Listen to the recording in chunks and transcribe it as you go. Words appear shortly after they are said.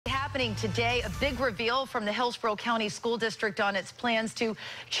happening today. A big reveal from the Hillsborough County School District on its plans to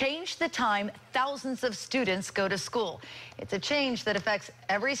change the time thousands of students go to school. It's a change that affects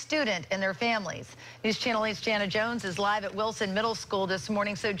every student and their families. News Channel 8's Jana Jones is live at Wilson Middle School this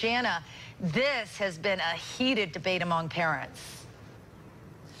morning. So, Jana, this has been a heated debate among parents.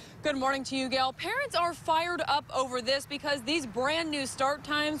 Good morning to you, Gail. Parents are fired up over this because these brand new start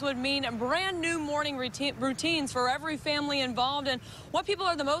times would mean brand new morning routines for every family involved. And what people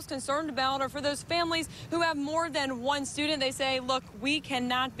are the most concerned about are for those families who have more than one student. They say, look, we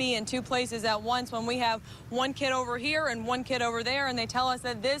cannot be in two places at once when we have one kid over here and one kid over there. And they tell us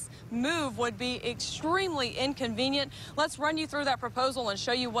that this move would be extremely inconvenient. Let's run you through that proposal and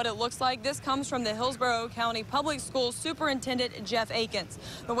show you what it looks like. This comes from the Hillsborough County Public Schools Superintendent Jeff Akins.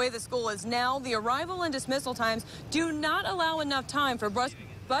 The way the school is now, the arrival and dismissal times do not allow enough time for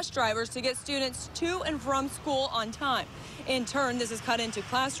bus drivers to get students to and from school on time. In turn, this is cut into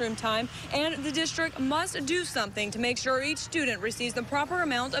classroom time, and the district must do something to make sure each student receives the proper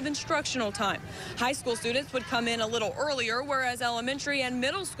amount of instructional time. High school students would come in a little earlier, whereas elementary and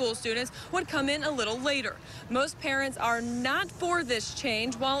middle school students would come in a little later. Most parents are not for this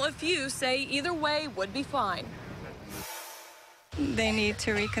change, while a few say either way would be fine. They need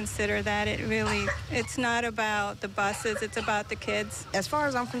to reconsider that. It's not about the buses, it's about the kids. As far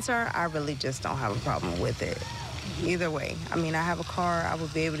as I'm concerned, I really just don't have a problem with it. Either way. I mean, I have a car, I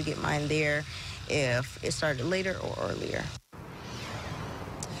would be able to get mine there if it started later or earlier.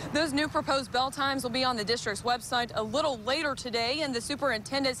 Those new proposed bell times will be on the district's website a little later today, and the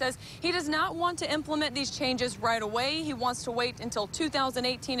superintendent says he does not want to implement these changes right away. He wants to wait until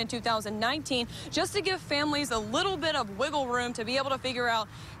 2018 and 2019 just to give families a little bit of wiggle room to be able to figure out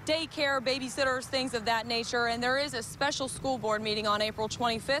daycare, babysitters, things of that nature. And there is a special school board meeting on April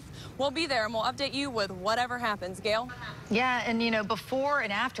 25th. We'll be there and we'll update you with whatever happens. Gail? Yeah, and you know, before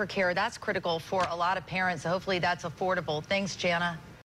and after care, that's critical for a lot of parents. So hopefully that's affordable. Thanks, Jana.